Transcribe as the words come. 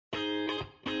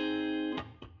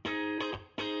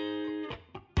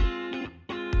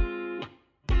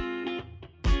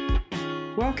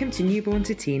Welcome to Newborn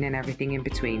to Teen and Everything in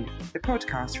Between, the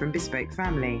podcast from Bespoke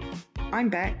Family. I'm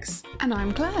Bex. And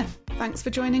I'm Claire. Thanks for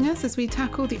joining us as we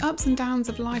tackle the ups and downs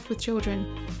of life with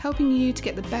children, helping you to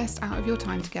get the best out of your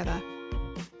time together.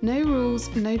 No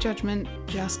rules, no judgment,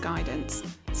 just guidance.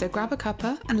 So grab a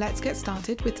cuppa and let's get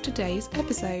started with today's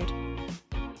episode.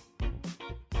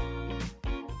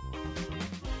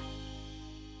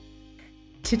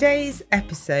 Today's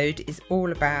episode is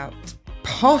all about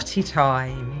party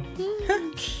time.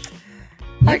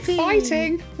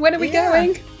 Exciting! When are we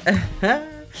going?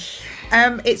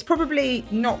 It's probably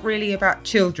not really about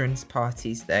children's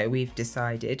parties, though, we've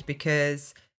decided,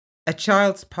 because a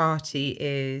child's party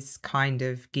is kind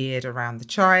of geared around the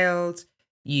child.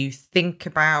 You think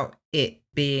about it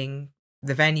being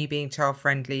the venue being child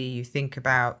friendly, you think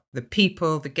about the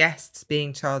people, the guests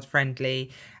being child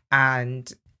friendly,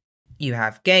 and you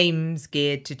have games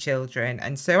geared to children.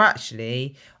 And so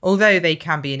actually, although they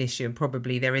can be an issue, and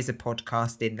probably there is a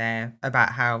podcast in there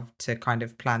about how to kind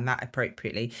of plan that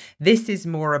appropriately, this is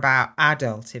more about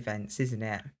adult events, isn't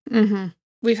it? Mm-hmm.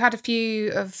 We've had a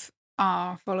few of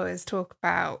our followers talk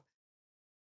about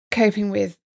coping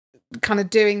with kind of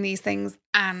doing these things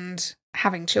and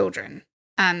having children.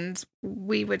 And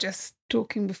we were just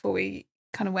talking before we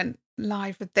kind of went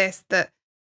live with this, that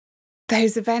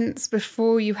those events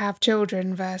before you have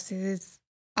children versus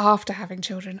after having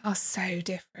children are so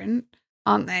different,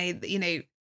 aren't they? You know,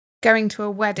 going to a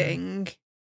wedding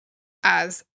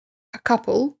as a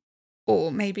couple or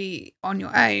maybe on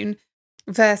your own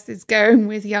versus going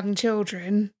with young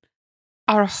children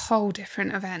are a whole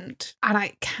different event. And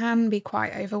it can be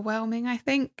quite overwhelming, I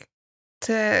think,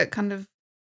 to kind of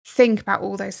think about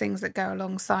all those things that go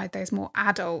alongside those more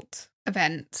adult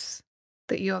events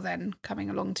that you're then coming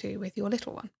along to with your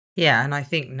little one. Yeah, and I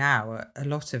think now at a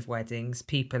lot of weddings,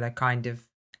 people are kind of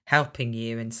helping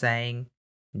you and saying,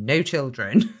 no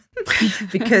children,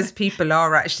 because people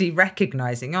are actually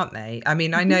recognising, aren't they? I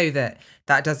mean, I know that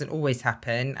doesn't always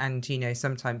happen and, you know,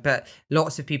 sometimes, but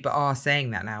lots of people are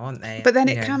saying that now, aren't they? But then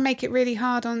it can make it really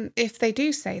hard on if they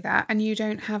do say that and you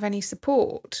don't have any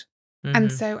support. Mm-hmm.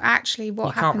 And so actually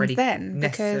what happens really then?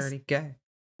 Necessarily go.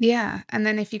 Yeah, and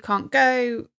then if you can't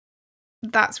go,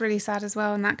 that's really sad as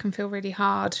well, and that can feel really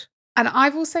hard. And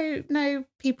I've also know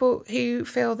people who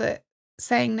feel that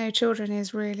saying no children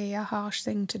is really a harsh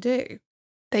thing to do.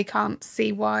 They can't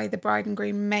see why the bride and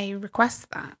groom may request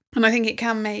that. And I think it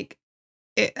can make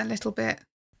it a little bit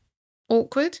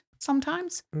awkward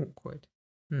sometimes. Awkward.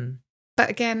 But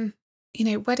again, you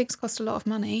know, weddings cost a lot of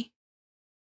money.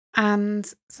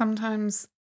 And sometimes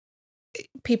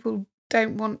people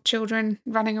don't want children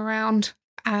running around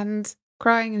and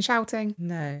crying and shouting.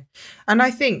 No. And I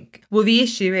think, well, the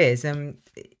issue is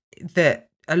that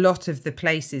a lot of the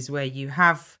places where you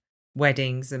have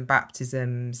weddings and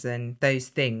baptisms and those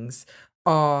things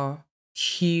are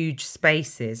huge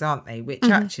spaces, aren't they? Which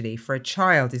actually for a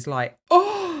child is like,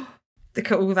 oh,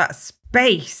 look at all that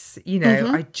space, you know,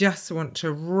 I just want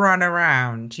to run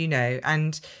around, you know,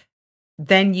 and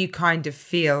then you kind of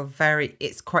feel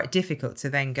it's quite difficult to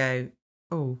then go,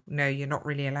 oh, no, you're not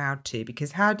really allowed to,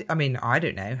 because I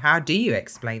don't know, how do you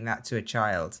explain that to a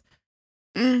child?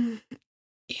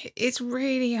 It's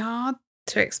really hard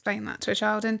to explain that to a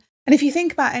child. And if you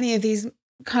think about any of these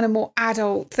kind of more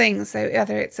adult things, so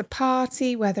whether it's a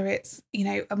party, whether it's, you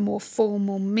know, a more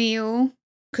formal meal,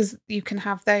 because you can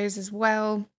have those as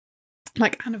well,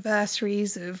 like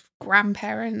anniversaries of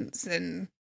grandparents and,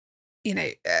 you know,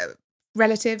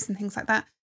 relatives and things like that.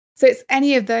 So it's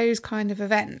any of those kind of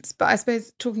events. But I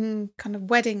suppose talking kind of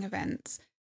wedding events,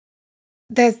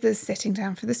 there's the sitting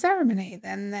down for the ceremony,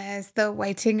 then there's the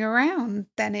waiting around,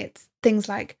 then it's things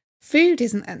like food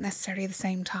isn't at necessarily the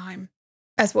same time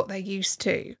as what they're used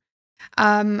to.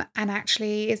 And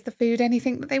actually, is the food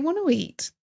anything that they want to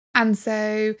eat? And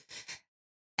so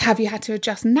have you had to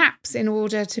adjust naps in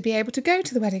order to be able to go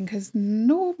to the wedding? Because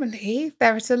normally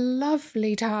they're at a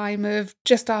lovely time of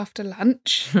just after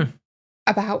lunch.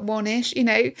 About 1-ish, you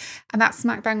know, and that's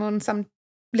smack bang on some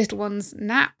little one's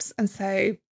naps. And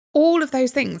so all of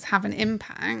those things have an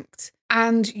impact,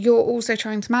 and you're also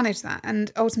trying to manage that.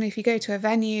 And ultimately, if you go to a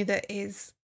venue that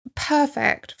is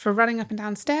perfect for running up and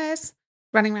down stairs,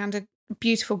 running around a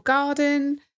beautiful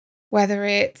garden, whether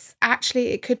it's actually,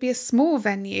 it could be a small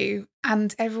venue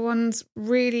and everyone's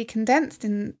really condensed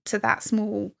into that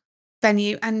small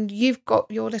venue, and you've got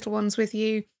your little ones with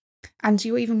you and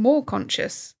you're even more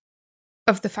conscious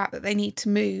of the fact that they need to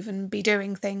move and be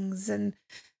doing things. And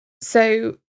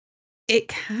so it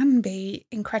can be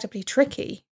incredibly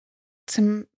tricky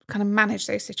to kind of manage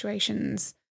those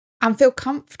situations and feel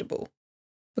comfortable,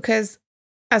 because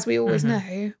as we always Mhm.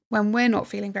 know, when we're not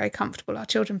feeling very comfortable, our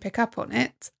children pick up on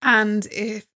it. And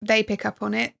if they pick up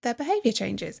on it, their behaviour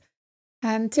changes.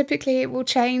 And typically it will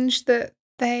change that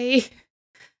they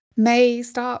may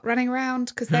start running around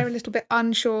because they're a little bit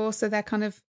unsure. So they're kind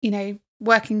of,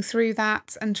 working through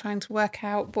that and trying to work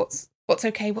out what's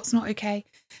okay, what's not okay,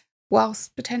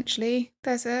 whilst potentially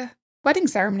there's a wedding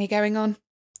ceremony going on,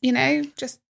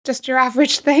 just your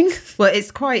average thing. Well,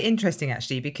 it's quite interesting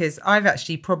actually, because I've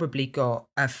actually probably got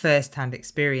a first-hand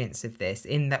experience of this,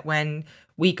 in that when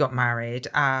we got married,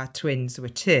 our twins were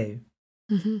 2.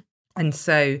 Mm-hmm. And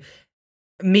so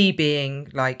me being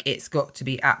like, it's got to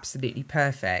be absolutely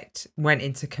perfect, went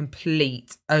into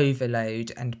complete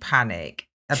overload and panic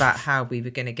about how we were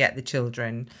going to get the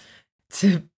children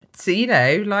to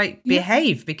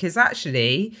behave, because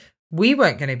actually we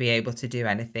weren't going to be able to do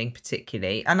anything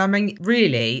particularly. And I mean,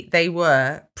 really, they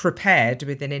were prepared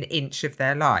within an inch of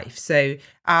their life. So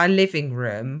our living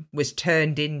room was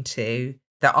turned into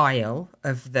the aisle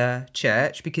of the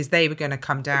church, because they were going to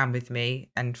come down with me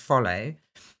and follow,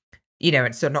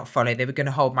 and so not follow, they were going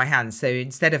to hold my hand. So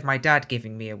instead of my dad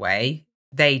giving me away,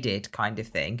 they did, kind of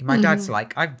thing. My dad's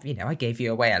like, I gave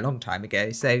you away a long time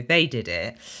ago. So they did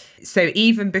it. So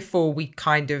even before we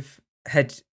kind of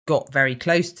had got very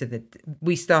close to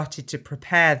we started to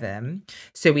prepare them.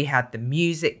 So we had the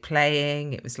music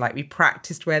playing. It was like we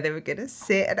practiced where they were going to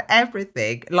sit and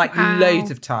everything, like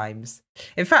loads of times.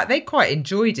 In fact, they quite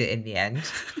enjoyed it in the end.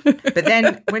 But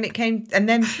then when it came, and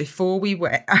then before we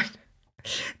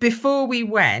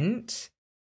went,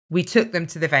 we took them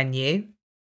to the venue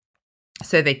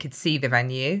so they could see the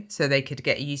venue, so they could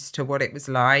get used to what it was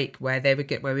like, where we were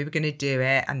going to do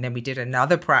it. And then we did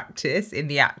another practice in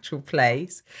the actual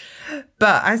place.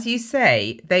 But as you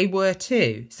say, they were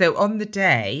 2. So on the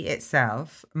day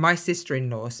itself, my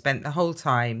sister-in-law spent the whole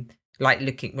time like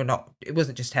looking, it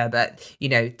wasn't just her, but,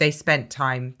 they spent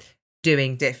time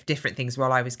doing different things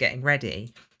while I was getting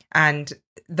ready. And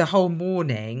the whole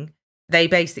morning, they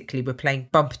basically were playing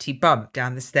bumpety bump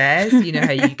down the stairs. You know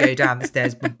how you go down the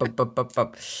stairs, bump, bump, bump, bump,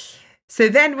 bump. So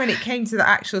then when it came to the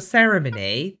actual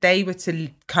ceremony, they were to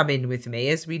come in with me,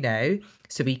 as we know.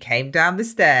 So we came down the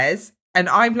stairs and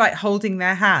I'm like holding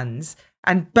their hands,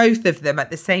 and both of them at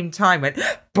the same time went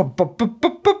bump, bump, bump,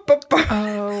 bump, bump, bump.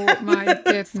 Oh my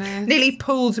goodness. Nearly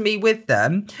pulled me with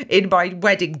them in my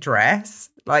wedding dress.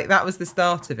 Like, that was the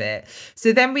start of it.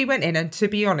 So then we went in, and to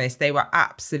be honest, they were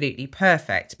absolutely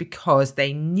perfect because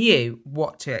they knew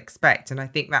what to expect. And I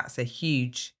think that's a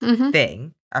huge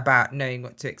thing about knowing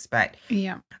what to expect.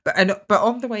 Yeah. But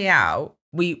on the way out,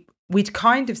 we'd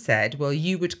kind of said, well,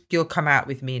 you'll come out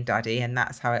with me and Daddy, and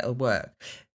that's how it'll work.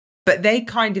 But they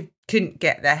kind of couldn't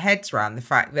get their heads around the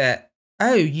fact that,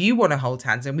 oh, you want to hold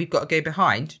hands and we've got to go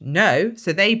behind? No.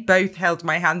 So they both held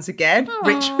my hands again. Aww.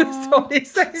 Rich was on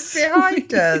his own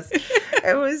behind us.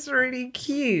 It was really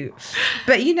cute.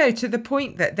 But, to the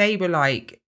point that they were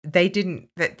like, they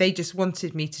just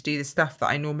wanted me to do the stuff that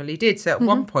I normally did. So at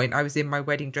one point I was in my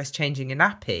wedding dress changing a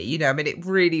nappy, I mean, it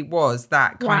really was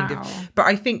that kind of, but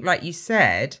I think, like you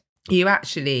said, you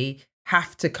actually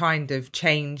have to kind of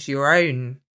change your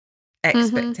own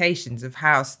expectations of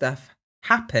how stuff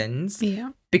happens,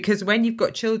 because when you've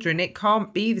got children, it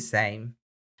can't be the same.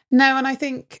 No, and I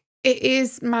think it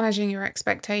is managing your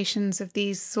expectations of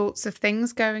these sorts of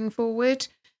things going forward,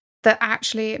 that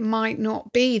actually it might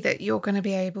not be that you're going to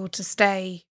be able to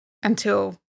stay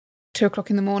until 2:00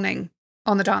 in the morning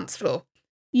on the dance floor.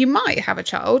 You might have a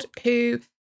child who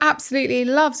absolutely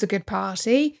loves a good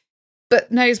party,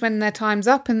 but knows when their time's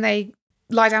up and they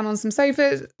lie down on some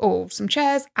sofas or some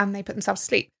chairs and they put themselves to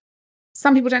sleep.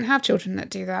 Some people don't have children that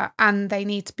do that, and they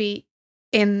need to be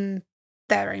in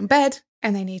their own bed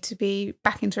and they need to be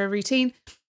back into a routine.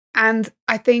 And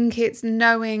I think it's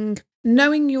knowing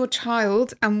your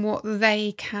child and what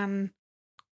they can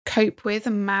cope with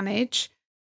and manage,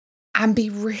 and be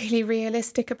really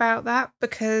realistic about that,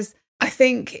 because I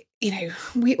think,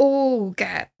 we all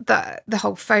get the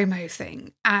whole FOMO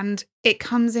thing, and it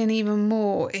comes in even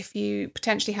more if you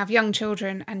potentially have young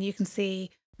children and you can see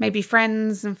maybe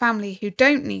friends and family who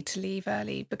don't need to leave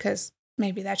early because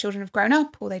maybe their children have grown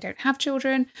up or they don't have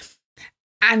children,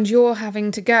 and you're having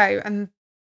to go. And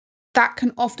that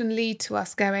can often lead to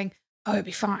us going, oh, it'll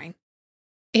be fine.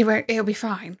 It'll be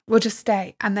fine. We'll just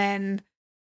stay. And then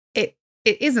it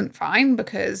isn't fine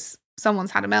because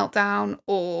someone's had a meltdown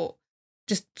or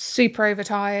just super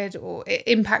overtired, or it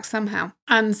impacts somehow.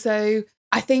 And so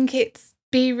I think it's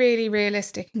be really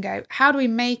realistic and go, how do we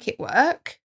make it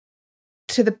work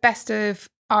to the best of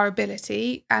our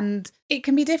ability? And it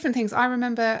can be different things. I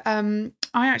remember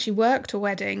I actually worked a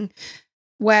wedding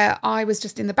where I was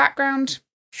just in the background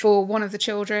for one of the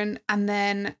children, and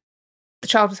then the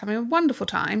child was having a wonderful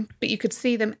time, but you could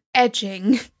see them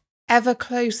edging ever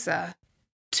closer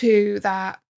to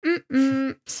that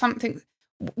something.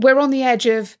 We're on the edge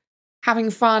of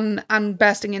having fun and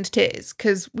bursting into tears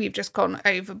because we've just gone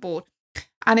overboard.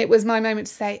 And it was my moment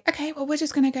to say, okay, well, we're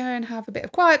just going to go and have a bit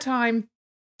of quiet time.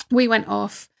 We went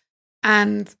off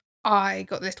and I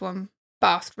got the little one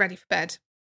bathed, ready for bed,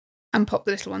 and popped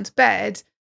the little one to bed.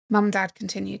 Mum and Dad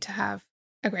continued to have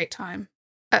a great time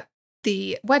at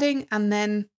the wedding. And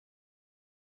then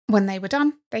when they were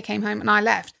done, they came home and I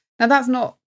left. Now, that's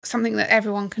not something that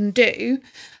everyone can do.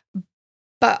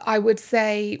 But I would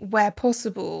say, where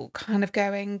possible, kind of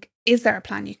going, is there a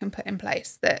plan you can put in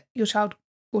place that your child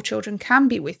or children can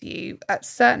be with you at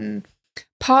certain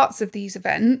parts of these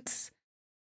events?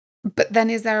 But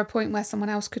then is there a point where someone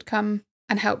else could come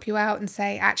and help you out and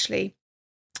say, actually,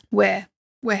 we'll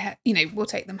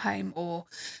take them home?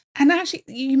 And actually,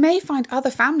 you may find other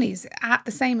families at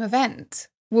the same event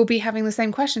will be having the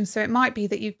same questions. So it might be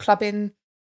that you club in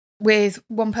with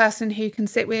one person who can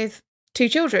sit with 2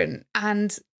 children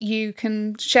and you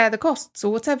can share the costs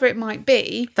or whatever it might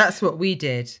be. That's what we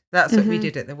did. That's what we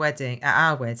did at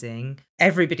our wedding.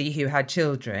 Everybody who had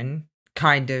children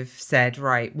kind of said,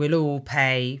 right, we'll all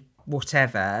pay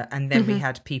whatever. And then we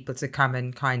had people to come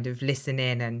and kind of listen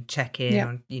in and check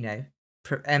in on,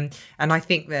 and I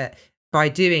think that by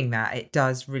doing that, it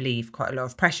does relieve quite a lot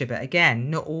of pressure. But again,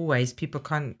 not always, people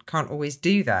can't always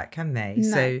do that, can they? No.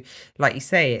 So like you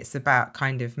say, it's about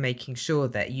kind of making sure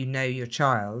that you know your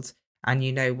child and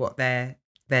you know what their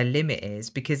limit is.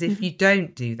 Because if you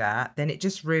don't do that, then it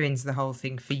just ruins the whole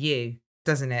thing for you,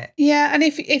 doesn't it? Yeah. And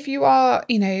if you are,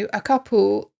 a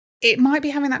couple, it might be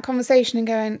having that conversation and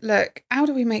going, look, how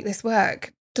do we make this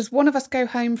work? Does one of us go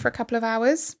home for a couple of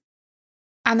hours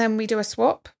and then we do a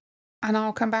swap? And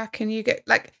I'll come back and you get,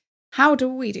 like, how do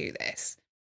we do this?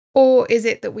 Or is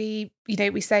it that we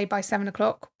say by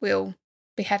 7:00 we'll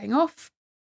be heading off?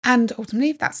 And ultimately,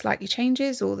 if that slightly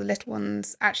changes or the little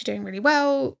one's actually doing really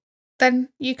well, then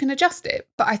you can adjust it.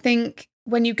 But I think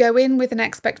when you go in with an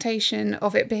expectation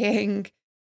of it being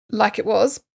like it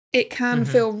was, it can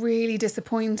feel really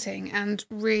disappointing and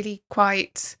really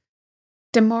quite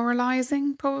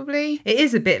demoralising, probably. It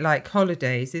is a bit like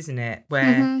holidays, isn't it?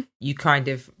 Where you kind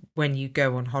of, when you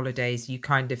go on holidays, you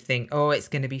kind of think, oh, it's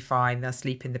going to be fine. They'll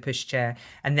sleep in the pushchair.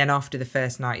 And then after the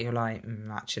first night, you're like,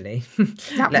 actually,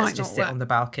 let's just sit on the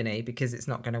balcony because it's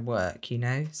not going to work,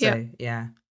 So, yeah.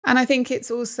 And I think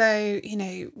it's also,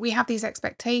 we have these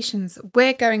expectations.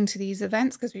 We're going to these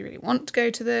events because we really want to go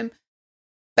to them.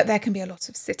 But there can be a lot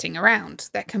of sitting around.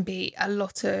 There can be a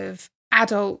lot of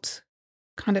adult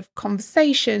kind of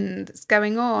conversation that's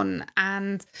going on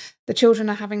and the children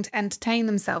are having to entertain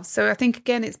themselves. So I think,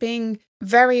 again, it's being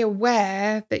very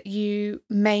aware that you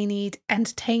may need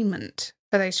entertainment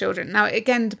for those children. Now, it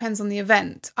again depends on the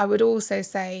event. I would also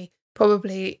say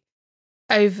probably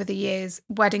over the years,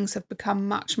 weddings have become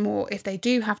much more, if they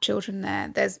do have children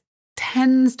there's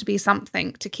tends to be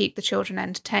something to keep the children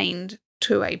entertained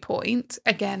to a point.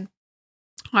 Again,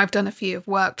 I've done a few, have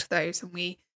worked those, and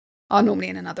we are normally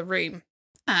in another room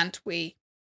and we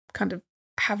kind of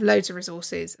have loads of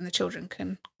resources and the children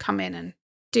can come in and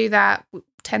do that. We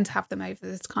tend to have them over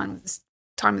the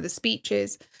time of the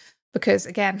speeches because,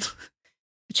 again,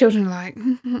 the children are like...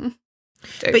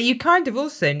 But you kind of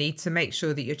also need to make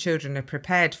sure that your children are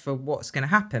prepared for what's going to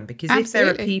happen, because if there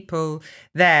are people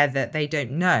there that they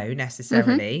don't know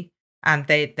necessarily and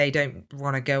they don't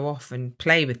want to go off and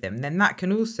play with them, then that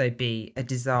can also be a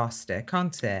disaster,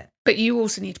 can't it? But you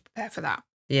also need to prepare for that.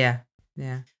 Yeah.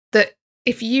 That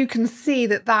if you can see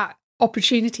that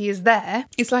opportunity is there,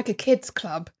 it's like a kids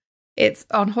club. It's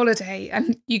on holiday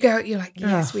and you're like,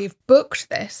 yes, we've booked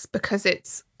this because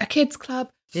it's a kids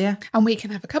club. Yeah. And we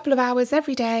can have a couple of hours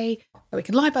every day where we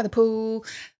can lie by the pool.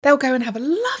 They'll go and have a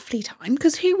lovely time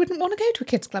because who wouldn't want to go to a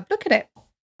kids club? Look at it.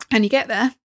 And you get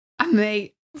there and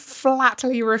they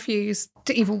flatly refuse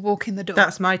to even walk in the door.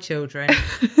 That's my children.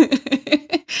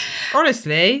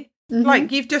 Honestly,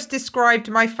 like you've just described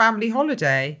my family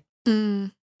holiday.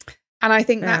 And I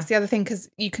think that's the other thing, because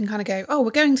you can kind of go, oh,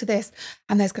 we're going to this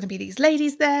and there's going to be these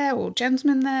ladies there or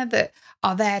gentlemen there that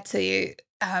are there to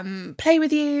play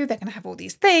with you. They're going to have all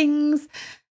these things.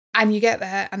 And you get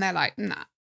there and they're like, nah,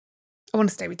 I want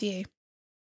to stay with you.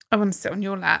 I want to sit on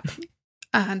your lap.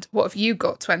 And what have you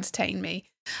got to entertain me?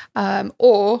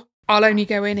 Or I'll only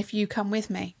go in if you come with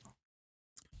me.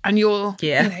 And you're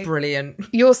brilliant.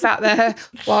 You're sat there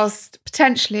whilst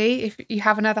potentially, if you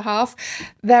have another half,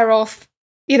 they're off.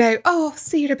 Oh,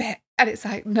 see you in a bit. And it's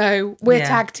like, no, we're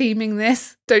tag teaming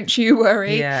this. Don't you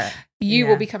worry. Yeah. You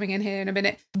will be coming in here in a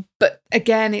minute. But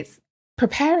again, it's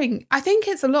preparing. I think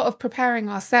it's a lot of preparing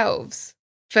ourselves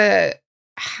for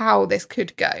how this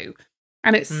could go.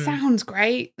 And it sounds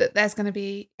great that there's going to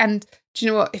be, and do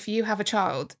you know what? If you have a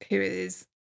child who is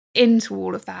into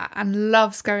all of that and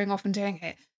loves going off and doing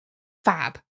it,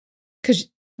 fab, because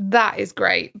that is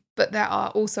great. But there are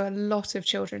also a lot of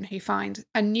children who find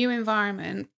a new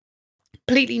environment,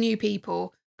 completely new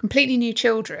people, completely new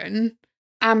children,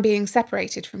 and being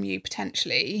separated from you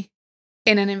potentially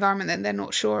in an environment that they're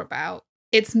not sure about.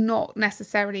 It's not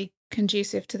necessarily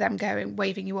conducive to them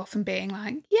waving you off and being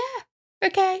like, yeah,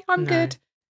 okay, I'm good.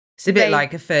 It's a bit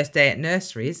like a first day at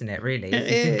nursery, isn't it, really,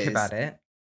 if you think about it?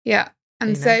 Yeah.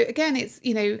 And so, again, it's,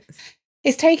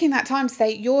 it's taking that time to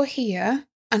say, you're here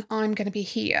and I'm going to be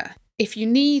here. If you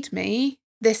need me,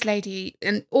 this lady,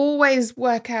 and always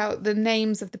work out the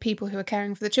names of the people who are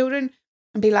caring for the children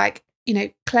and be like,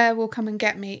 Claire will come and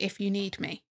get me if you need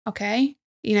me, okay?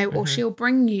 Or she'll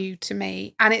bring you to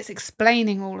me. And it's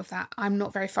explaining all of that. I'm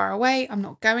not very far away. I'm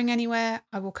not going anywhere.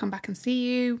 I will come back and see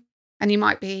you. And you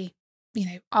might be,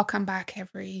 I'll come back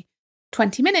every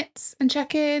 20 minutes and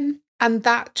check in. And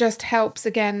that just helps,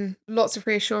 again, lots of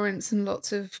reassurance and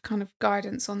lots of kind of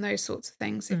guidance on those sorts of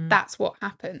things, if that's what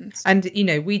happens. And,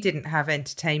 we didn't have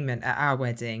entertainment at our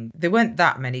wedding. There weren't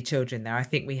that many children there. I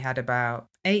think we had about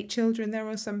 8 children there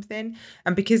or something.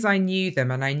 And because I knew them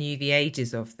and I knew the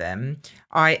ages of them,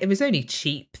 it was only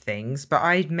cheap things, but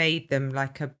I made them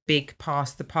like a big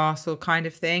pass the parcel kind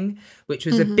of thing, which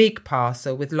was a big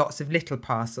parcel with lots of little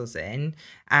parcels in.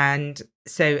 And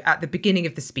so at the beginning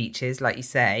of the speeches, like you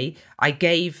say, I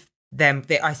gave them,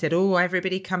 I said,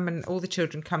 everybody come and all the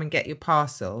children come and get your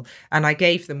parcel. And I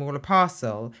gave them all a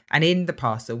parcel. And in the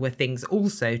parcel were things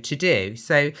also to do.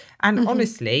 So, and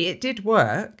honestly, it did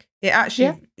work.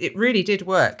 It really did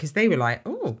work, because they were like,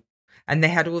 and they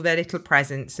had all their little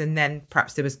presents, and then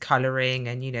perhaps there was colouring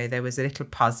and, there was a little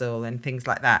puzzle and things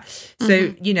like that. So,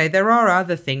 there are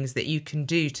other things that you can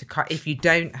do if you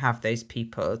don't have those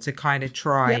people, to kind of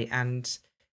try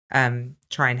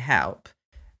and help.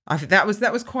 That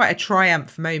was quite a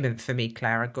triumph moment for me,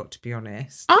 Claire, I've got to be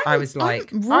honest. I was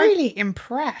like, I'm really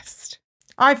impressed.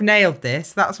 I've nailed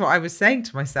this. That's what I was saying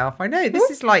to myself. I know this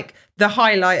is like the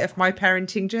highlight of my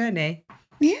parenting journey.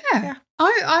 Yeah.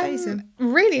 I'm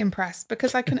really impressed,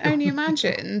 because I can only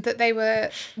imagine that they were,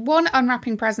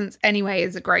 unwrapping presents anyway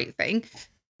is a great thing.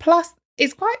 Plus,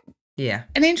 it's quite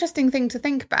an interesting thing to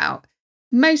think about.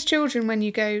 Most children, when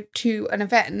you go to an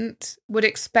event, would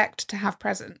expect to have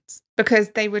presents,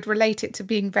 because they would relate it to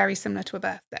being very similar to a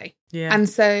birthday. Yeah. And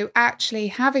so actually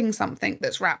having something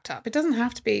that's wrapped up, it doesn't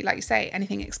have to be, like you say,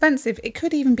 anything expensive. It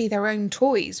could even be their own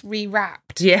toys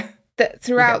rewrapped. Yeah. That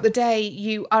throughout the day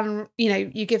you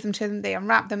give them to them, they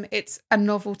unwrap them. It's a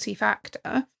novelty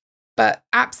factor. But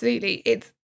absolutely,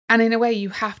 and in a way you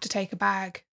have to take a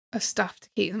bag of stuff to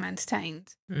keep them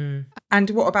entertained. And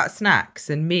what about snacks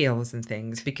and meals and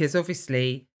things? Because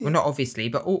obviously, well, not obviously,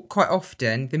 but quite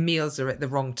often the meals are at the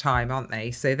wrong time, aren't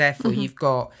they? So therefore you've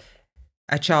got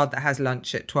a child that has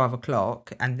lunch at 12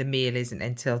 o'clock and the meal isn't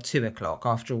until 2 o'clock,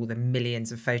 after all the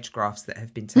millions of photographs that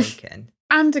have been taken.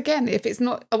 And again, if it's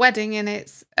not a wedding and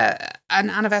it's an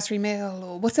anniversary meal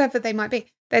or whatever they might be,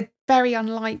 they're very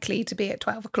unlikely to be at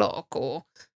 12 o'clock or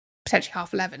potentially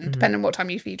 11:30, depending on what time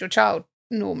you feed your child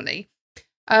normally.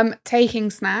 Taking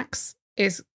snacks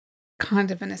is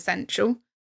kind of an essential.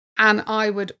 And I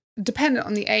would, dependent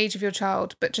on the age of your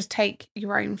child, but just take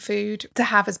your own food to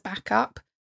have as backup.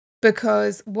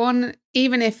 Because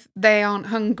even if they aren't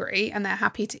hungry and they're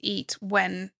happy to eat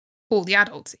when all the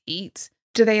adults eat,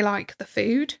 do they like the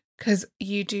food? Because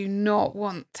you do not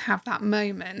want to have that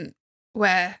moment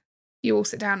where you all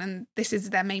sit down and this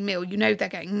is their main meal. They're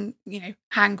getting,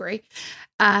 hangry.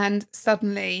 And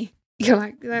suddenly you're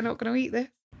like, they're not going to eat this.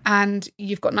 And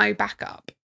you've got no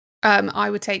backup. I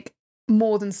would take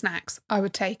more than snacks. I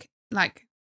would take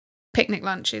picnic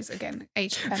lunches, again,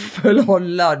 age 10. Full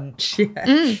on lunch,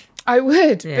 yeah. I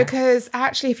would, because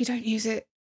actually if you don't use it,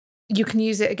 you can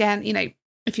use it again.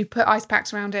 If you put ice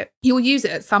packs around it, you'll use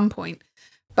it at some point.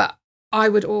 But I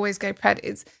would always go prepared.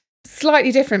 It's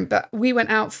slightly different, but we went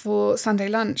out for Sunday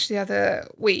lunch the other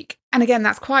week. And again,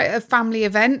 that's quite a family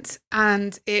event.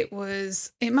 And it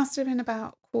must have been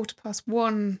about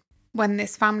 1:15 when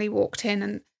this family walked in,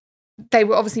 and they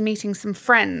were obviously meeting some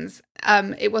friends.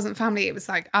 It wasn't family, it was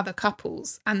like other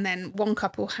couples. And then one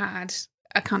couple had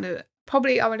a kind of,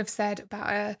 probably I would have said about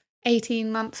a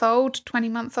 18-month-old,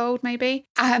 20-month-old maybe.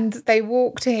 And they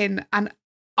walked in and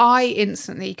I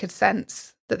instantly could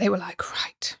sense that they were like,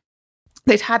 right.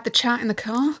 They'd had the chat in the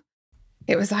car.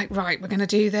 It was like, right, we're going to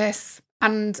do this.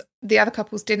 and the other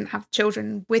couples didn't have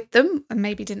children with them and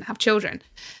maybe didn't have children.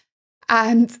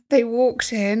 And they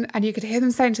walked in and you could hear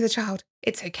them saying to the child,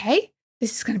 "It's okay.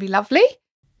 This is going to be lovely."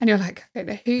 And you're like, I don't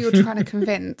know who you're trying to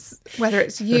convince, whether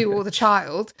it's you or the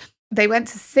child. They went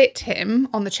to sit him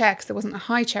on the chair because there wasn't a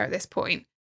high chair at this point.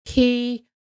 He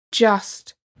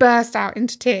just burst out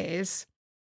into tears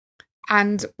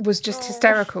and was just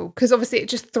hysterical because obviously it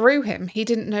just threw him. He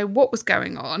didn't know what was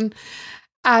going on.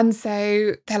 And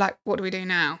so they're like, "What do we do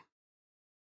now?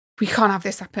 We can't have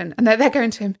this happen." And they're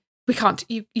going to him, "We can't,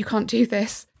 you can't do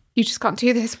this. You just can't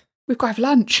do this. We've got to have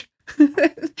lunch."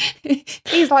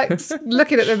 He's like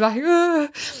looking at them like,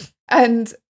 "Ugh."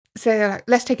 And so they're like,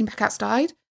 "Let's take him back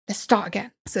outside. Let's start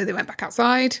again." So they went back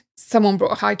outside. Someone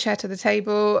brought a high chair to the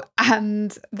table.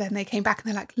 And then they came back and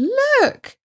they're like,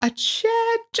 "Look, a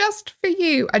chair just for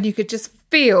you." And you could just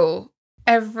feel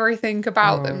everything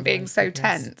about them being so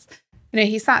tense. You know,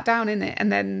 he sat down in it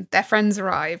and then their friends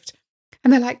arrived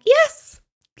and they're like, yes,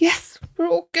 we're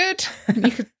all good. And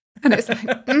you could, and it's like,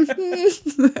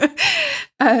 mm-hmm.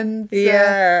 And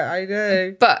yeah, I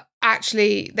know. But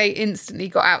actually they instantly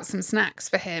got out some snacks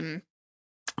for him.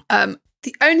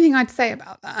 The only thing I'd say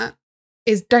about that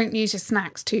is don't use your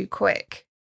snacks too quick.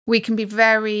 We can be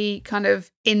very kind of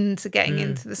into getting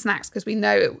into the snacks because we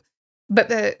know it, but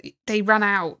they run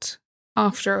out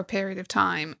after a period of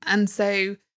time. And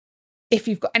so if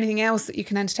you've got anything else that you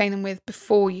can entertain them with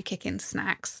before you kick into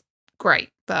snacks, great.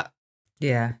 But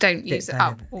don't use it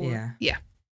up. Yeah.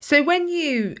 So when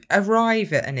you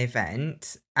arrive at an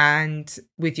event and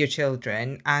with your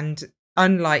children, and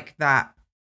unlike that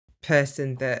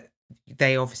person that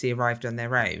they obviously arrived on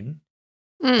their own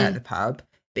at the pub,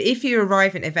 but if you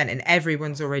arrive at an event and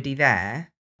everyone's already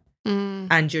there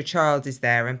and your child is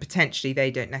there and potentially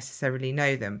they don't necessarily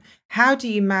know them, how do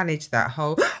you manage that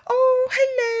whole, "Oh,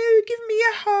 hello, give me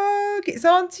a hug, it's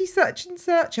Auntie such and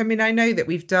such"? I mean, I know that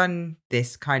we've done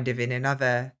this kind of in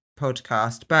another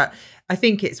podcast, but I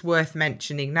think it's worth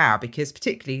mentioning now because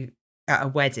particularly at a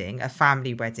wedding, a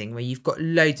family wedding where you've got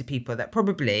loads of people that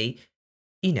probably,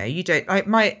 you know, you don't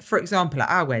like. For example, at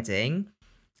our wedding,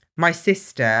 my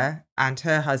sister and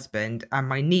her husband and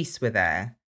my niece were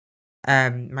there.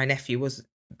 My nephew was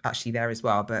actually there as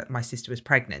well, but my sister was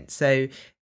pregnant. So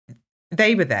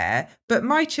they were there. But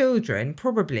my children,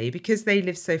 probably because they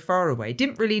live so far away,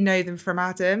 didn't really know them from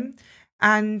Adam.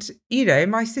 And, you know,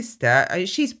 my sister,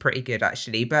 she's pretty good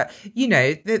actually. But, you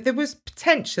know, there was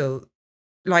potential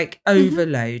like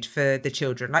overload for the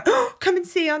children, like, "Oh, come and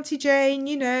see Auntie Jane,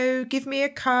 you know, give me a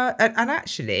cut." And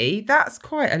actually that's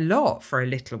quite a lot for a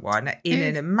little one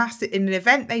in an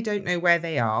event. They don't know where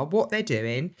they are, what they're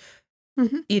doing,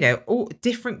 you know, all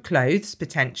different clothes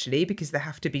potentially because they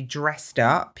have to be dressed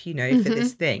up, you know, for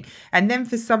this thing. And then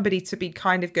for somebody to be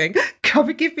kind of going, "Come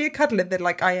and give me a cuddle," and they're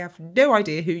like, "I have no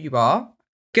idea who you are,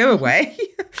 go away."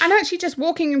 And actually just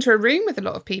walking into a room with a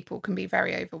lot of people can be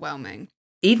very overwhelming.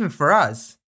 Even for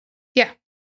us. Yeah.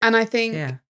 And I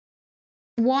think,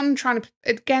 one, trying to,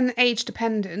 again, age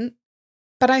dependent,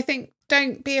 but I think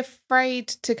don't be afraid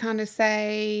to kind of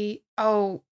say,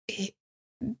 "Oh,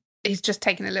 he's just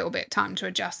taking a little bit of time to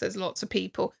adjust. There's lots of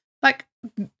people." Like,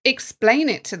 explain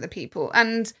it to the people.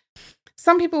 And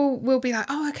some people will be like,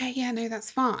 "Oh, okay, yeah, no, that's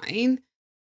fine."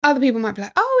 Other people might be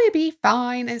like, "Oh, he'll be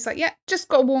fine." And it's like, yeah, just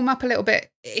got to warm up a little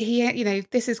bit. You know,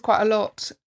 this is quite a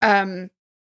lot.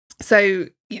 So,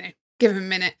 you know, give him a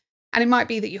minute. And it might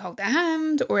be that you hold their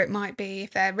hand, or it might be if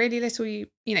they're really little, you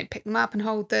know, pick them up and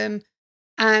hold them.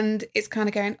 And it's kind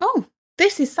of going, "Oh,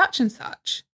 this is such and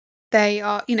such. They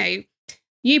are, you know,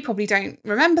 you probably don't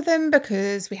remember them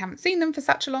because we haven't seen them for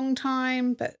such a long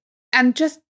time." And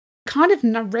just kind of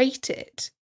narrate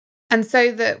it. And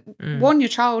so that one, your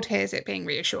child hears it being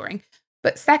reassuring.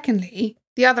 But secondly,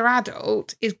 the other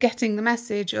adult is getting the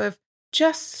message of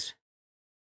just,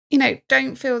 you know,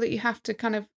 don't feel that you have to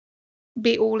kind of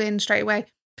be all in straight away.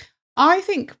 I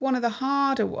think one of the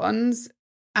harder ones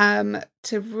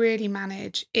to really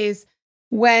manage is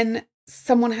when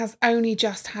someone has only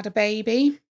just had a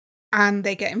baby and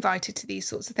they get invited to these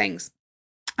sorts of things.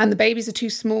 And the babies are too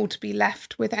small to be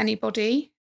left with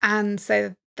anybody. And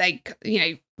so they, you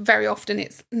know, very often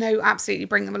it's, "No, absolutely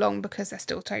bring them along," because they're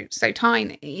still so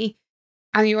tiny.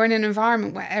 And you're in an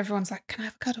environment where everyone's like, "Can I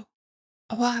have a cuddle?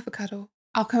 Oh, I'll have a cuddle.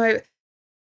 I'll come over."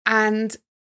 And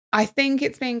I think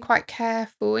it's being quite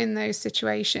careful in those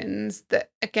situations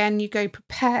that, again, you go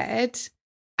prepared.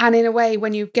 And in a way,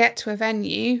 when you get to a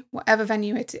venue, whatever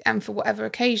venue it is, and for whatever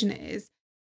occasion it is,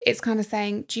 it's kind of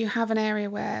saying, "Do you have an area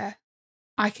where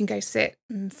I can go sit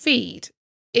and feed?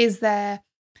 Is there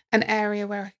an area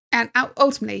where, and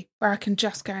ultimately, where I can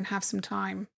just go and have some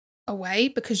time away,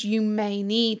 because you may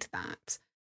need that.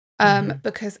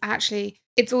 Because actually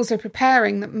it's also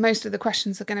preparing that most of the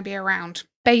questions are going to be around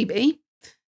baby.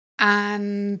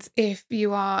 And if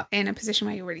you are in a position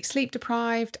where you're really sleep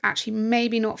deprived, actually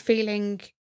maybe not feeling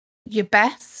your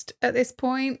best at this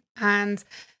point, and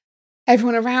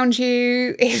everyone around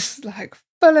you is like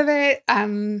full of it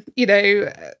and, you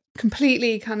know,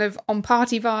 completely kind of on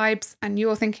party vibes, and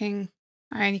you're thinking,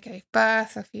 I only gave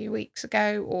birth a few weeks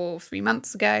ago or 3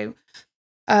 months ago.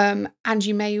 And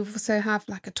you may also have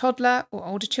like a toddler or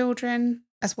older children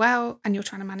as well, and you're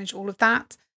trying to manage all of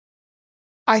that.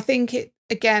 I think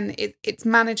it's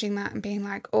managing that and being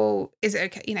like, oh, is it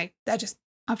okay? You know,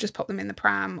 I've just popped them in the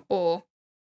pram, or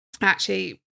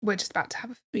actually we're just about to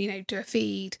have, do a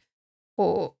feed,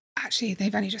 or actually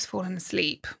they've only just fallen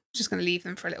asleep. I'm just going to leave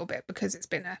them for a little bit because it's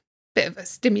been a bit of a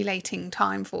stimulating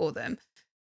time for them.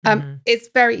 It's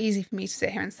very easy for me to sit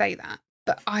here and say that,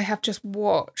 but I have just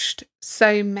watched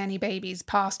so many babies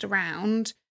passed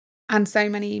around, and so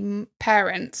many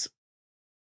parents,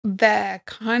 they're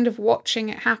kind of watching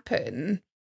it happen.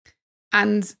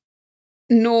 And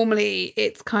normally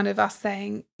it's kind of us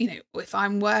saying, if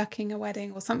I'm working a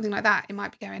wedding or something like that, it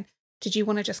might be going, did you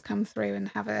want to just come through and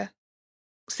have a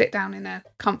sit down in a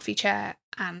comfy chair,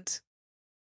 and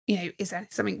is there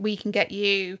something we can get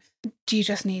you? Do you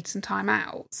just need some time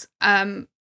out?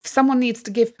 Someone needs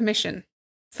to give permission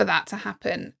for that to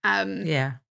happen.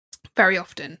 Very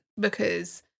often,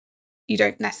 because you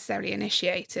don't necessarily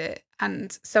initiate it.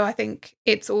 And so I think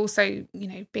it's also,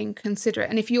 being considerate.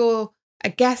 And if you're a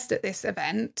guest at this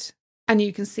event and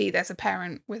you can see there's a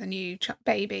parent with a new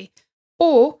baby,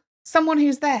 or someone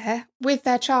who's there with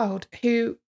their child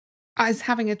who is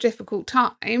having a difficult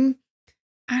time,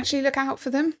 actually look out for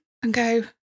them and go,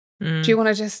 do you want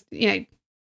to just, do you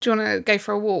want to go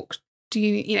for a walk? Do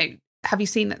you, have you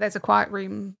seen that there's a quiet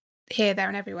room here, there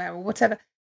and everywhere, or whatever?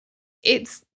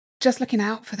 It's just looking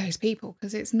out for those people,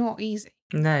 because it's not easy.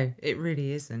 No, it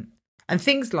really isn't. And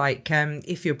things like,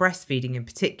 if you're breastfeeding in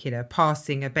particular,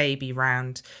 passing a baby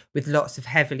round with lots of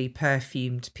heavily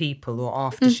perfumed people or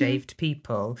aftershaved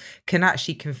people can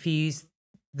actually confuse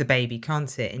the baby,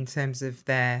 can't it, in terms of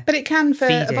their But it can for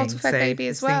feeding. a bottle-fed baby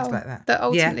as well. Things like that. That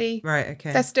ultimately, right,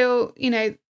 okay. they're still,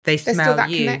 they there's smell still that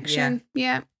you, connection.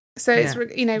 Yeah. So it's,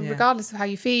 regardless of how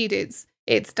you feed,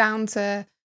 it's down to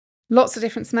lots of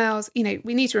different smells. We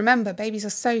need to remember babies are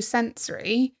so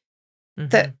sensory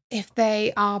that if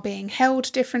they are being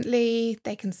held differently,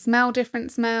 they can smell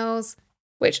different smells,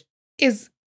 which is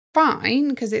fine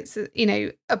because it's,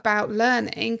 about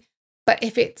learning. But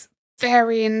if it's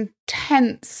very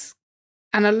intense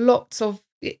and a lot of,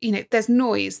 there's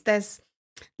noise, there's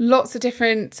lots of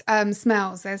different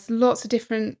smells, there's lots of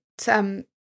different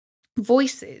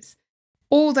voices,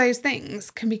 all those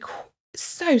things can be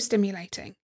so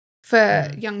stimulating for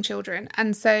young children.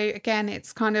 And so again,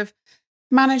 it's kind of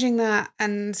managing that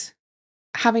and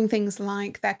having things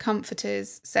like their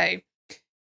comforters. So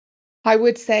I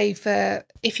would say, for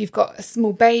if you've got a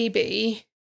small baby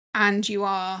and you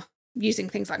are using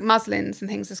things like muslins and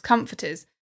things as comforters,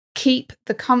 keep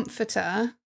the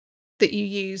comforter that you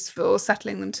use for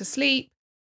settling them to sleep,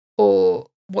 or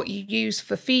what you use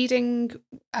for feeding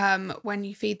when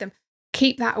you feed them,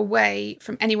 keep that away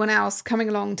from anyone else coming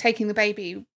along, taking the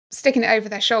baby, sticking it over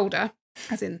their shoulder,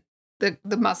 as in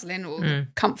the muslin or the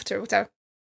comforter or whatever,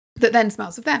 that then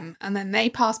smells of them. And then they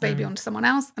pass baby on to someone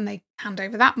else and they hand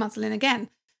over that muslin again.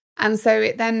 And so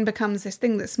it then becomes this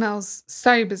thing that smells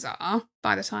so bizarre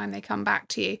by the time they come back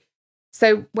to you.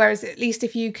 So whereas at least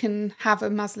if you can have a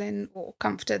muslin or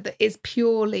comforter that is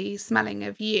purely smelling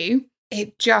of you,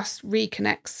 it just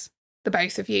reconnects the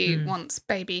both of you once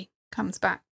baby comes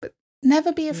back. But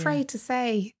never be afraid to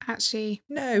say, actually,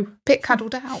 no, bit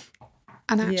cuddled out.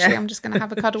 And actually, I'm just going to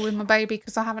have a cuddle with my baby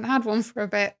because I haven't had one for a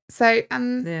bit. So,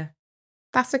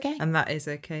 that's okay. And that is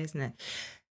okay, isn't it?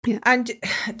 Yeah. And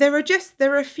there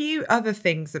are a few other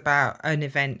things about an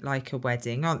event like a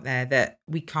wedding, aren't there, that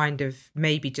we kind of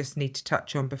maybe just need to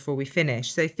touch on before we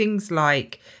finish. So things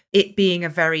like it being a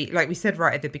very, like we said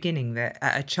right at the beginning, that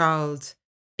at a child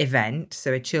event,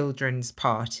 so a children's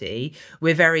party,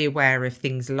 we're very aware of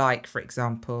things like, for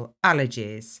example,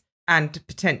 allergies. And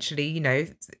potentially,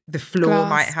 the floor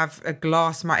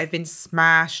glass might have been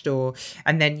smashed,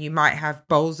 and then you might have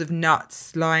bowls of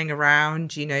nuts lying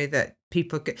around, that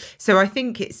people go. So I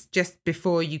think it's just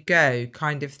before you go,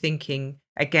 kind of thinking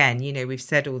again, we've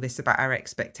said all this about our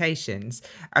expectations,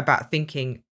 about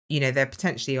thinking, there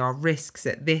potentially are risks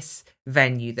at this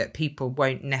venue that people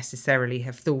won't necessarily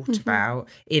have thought about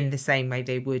in the same way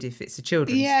they would if it's a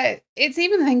children's. Yeah, it's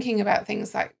even thinking about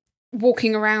things like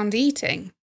walking around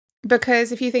eating.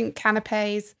 Because if you think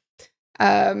canapes,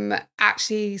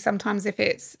 Actually, sometimes if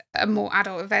it's a more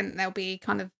adult event, there'll be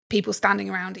kind of people standing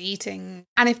around eating.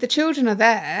 And if the children are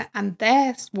there and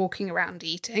they're walking around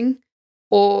eating,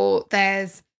 or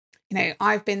there's,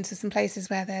 I've been to some places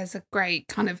where there's a great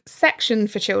kind of section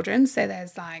for children. So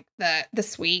there's like the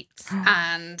sweets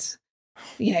and,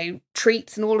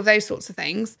 treats and all of those sorts of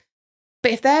things.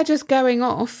 But if they're just going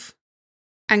off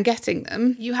and getting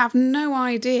them, you have no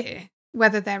idea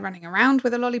whether they're running around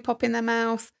with a lollipop in their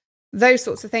mouth, those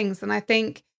sorts of things. And I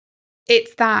think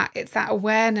it's that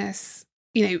awareness,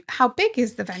 how big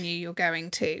is the venue you're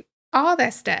going to? Are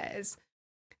there stairs?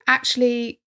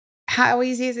 Actually, how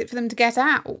easy is it for them to get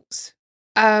out?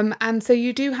 And so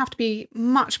you do have to be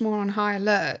much more on high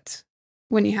alert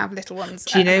when you have little ones.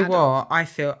 Do you know what? I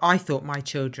thought my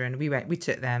children, we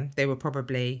took them, they were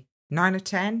probably 9 or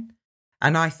 10.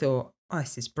 And I thought, oh,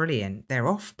 this is brilliant. They're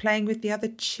off playing with the other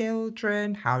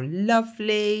children. How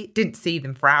lovely. Didn't see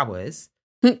them for hours.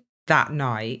 That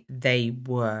night, they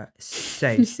were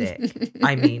so sick.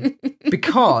 I mean,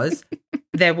 because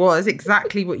there was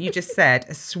exactly what you just said,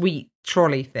 a sweet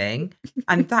trolley thing.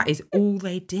 And that is all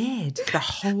they did the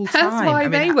whole time. That's why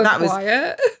they were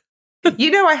quiet.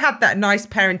 I had that nice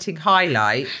parenting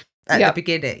highlight at the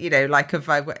beginning, like if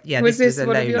this was a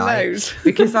low light.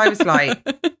 Because I was like,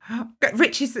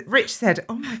 Rich said,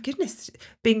 oh my goodness,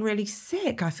 being really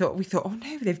sick. We thought, oh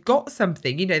no, they've got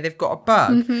something, they've got a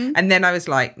bug. Mm-hmm. And then I was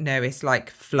like, no, it's like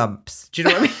flumps. Do you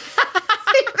know what I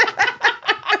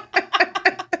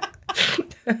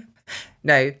mean?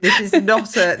 No, this is not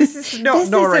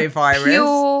norovirus. Is a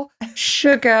pure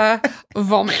sugar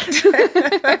vomit.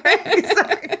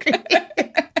 Exactly.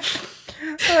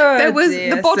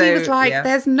 The body was like,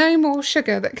 there's no more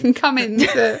sugar that can come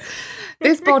into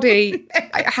this body.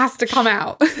 It has to come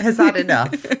out. Has had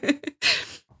enough.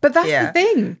 But that's the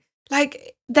thing.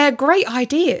 Like, they're great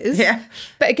ideas. Yeah.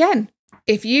 But again,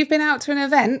 if you've been out to an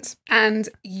event and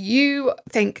you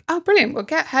think, oh, brilliant, we'll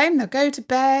get home, they'll go to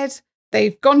bed.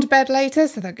 They've gone to bed later,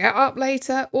 so they'll get up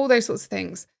later, all those sorts of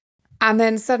things. And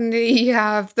then suddenly you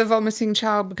have the vomiting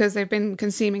child because they've been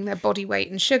consuming their body weight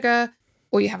in sugar,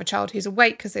 or you have a child who's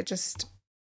awake because they're just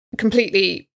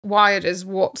completely wired as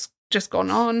what's just gone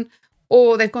on,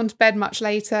 or they've gone to bed much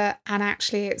later and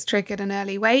actually it's triggered an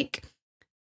early wake.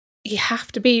 You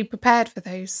have to be prepared for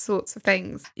those sorts of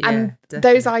things. Yeah, and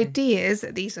definitely. Those ideas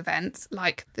at these events,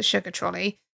 like the sugar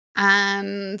trolley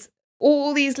and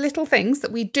all these little things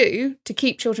that we do to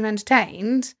keep children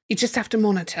entertained, you just have to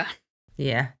monitor.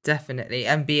 Yeah, definitely.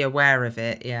 And be aware of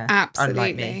it. Yeah. Absolutely.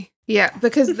 Unlike me. Yeah,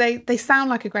 because they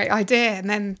sound like a great idea, and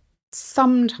then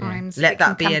sometimes let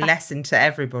that be a lesson to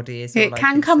everybody. It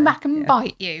can come back and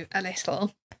bite you a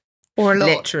little or a lot.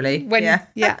 Literally.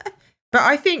 Yeah. But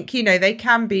I think,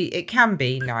 it can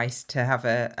be nice to have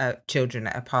a children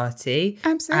at a party.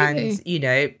 Absolutely.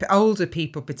 And, older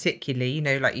people particularly,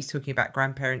 like you're talking about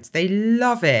grandparents, they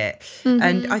love it. Mm-hmm.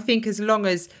 And I think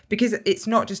because it's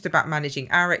not just about managing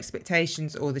our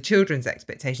expectations or the children's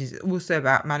expectations, it's also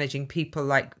about managing people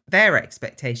like their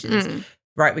expectations. Mm.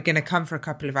 Right, we're going to come for a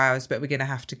couple of hours, but we're going to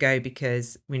have to go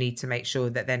because we need to make sure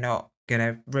that they're not going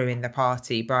to ruin the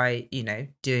party by,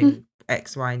 doing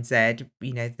X, Y, and Z,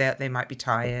 they might be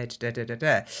tired,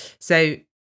 So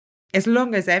as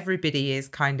long as everybody is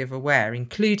kind of aware,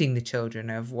 including the children,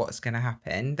 of what's going to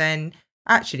happen, then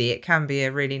actually it can be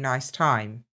a really nice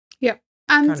time. Yep.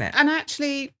 And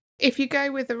actually, if you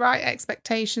go with the right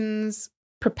expectations,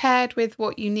 prepared with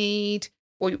what you need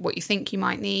or what you think you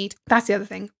might need, that's the other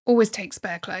thing. Always take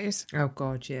spare clothes. Oh,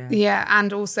 God, yeah. Yeah,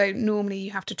 and also normally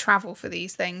you have to travel for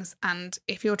these things. And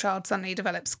if your child suddenly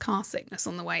develops car sickness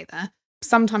on the way there,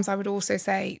 sometimes I would also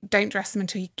say don't dress them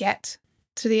until you get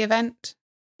to the event.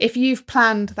 If you've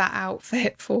planned that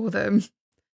outfit for them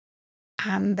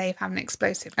and they've had an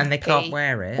explosive and they can't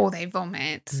wear it, or they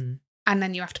vomit, and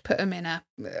then you have to put them in a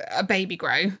baby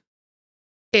grow,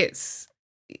 it's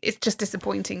just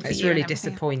disappointing for you. It's really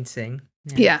disappointing.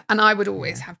 Yeah, and I would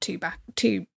always have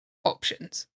two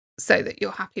options so that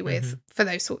you're happy with for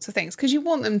those sorts of things, because you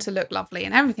want them to look lovely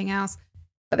and everything else,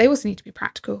 but they also need to be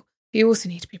practical. You also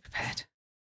need to be prepared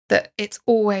that it's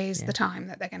always the time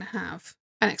that they're going to have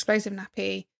an explosive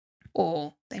nappy,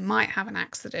 or they might have an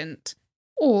accident,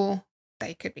 or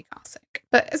they could be car sick.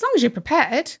 But as long as you're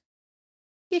prepared,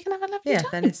 you can have a lovely time. Yeah,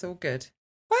 then it's all good.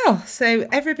 Well, so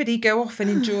everybody go off and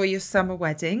enjoy your summer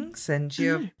weddings and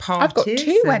your parties. I've got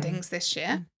 2 weddings this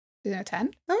year to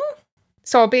attend. Oh,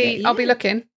 so I'll be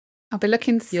looking. I'll be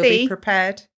looking to see. You'll be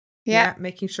prepared. Yeah,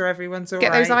 making sure everyone's all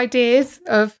right. Get those ideas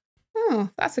of, oh,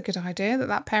 that's a good idea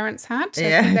that parents had to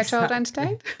keep their child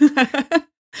entertained.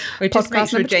 Well, just make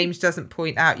sure James doesn't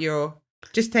point out your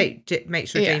Just make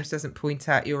sure Yeah. James doesn't point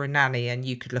out you're a nanny and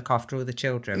you could look after all the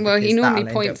children. Well, he because normally that'll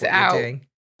end points up it what you're out doing.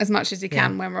 as much as he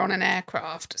can when we're on an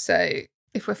aircraft. So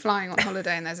if we're flying on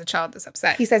holiday and there's a child that's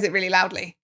upset, he says it really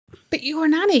loudly. But you're a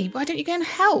nanny. Why don't you go and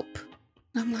help?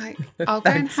 And I'm like, I'll go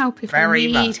and Thanks help if very you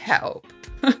need much. help.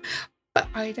 But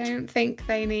I don't think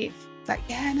they need. It's like,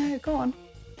 yeah, no, go on.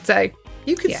 So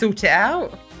You could Yeah. sort it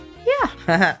out.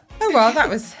 yeah, Oh, well, that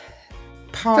was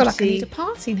I feel like I need a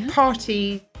party now.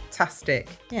 party-tastic.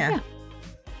 Yeah.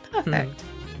 Perfect.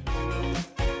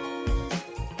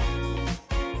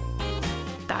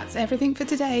 That's everything for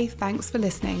today. Thanks for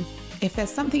listening. If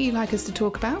there's something you'd like us to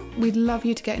talk about, we'd love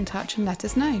you to get in touch and let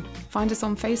us know. Find us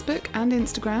on Facebook and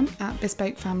Instagram at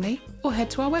Bespoke Family, or head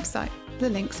to our website. The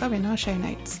links are in our show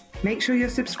notes. Make sure you're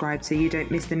subscribed so you don't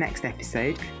miss the next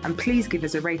episode, and please give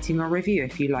us a rating or review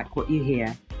if you like what you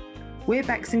hear. We're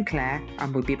Bex and Claire,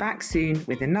 and we'll be back soon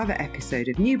with another episode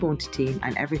of Newborn to Teen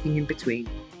and everything in between.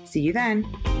 See you then.